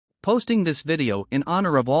posting this video in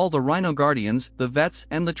honor of all the rhino guardians, the vets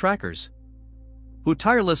and the trackers, who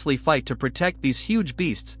tirelessly fight to protect these huge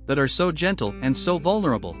beasts that are so gentle and so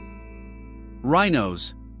vulnerable.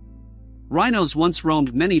 Rhinos. Rhinos once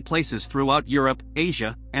roamed many places throughout Europe,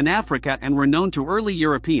 Asia, and Africa and were known to early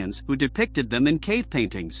Europeans who depicted them in cave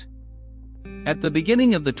paintings. At the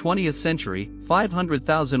beginning of the 20th century,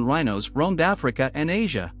 500,000 rhinos roamed Africa and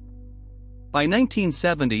Asia. By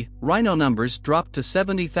 1970, rhino numbers dropped to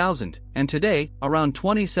 70,000, and today, around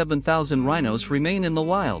 27,000 rhinos remain in the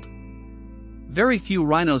wild. Very few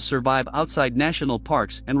rhinos survive outside national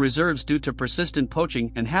parks and reserves due to persistent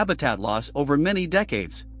poaching and habitat loss over many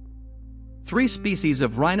decades. 3 species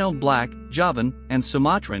of rhino, black, Javan, and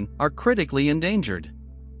Sumatran, are critically endangered.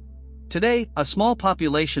 Today, a small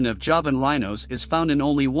population of Javan rhinos is found in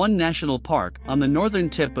only one national park on the northern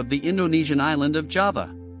tip of the Indonesian island of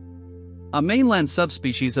Java. A mainland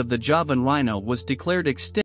subspecies of the Javan rhino was declared extinct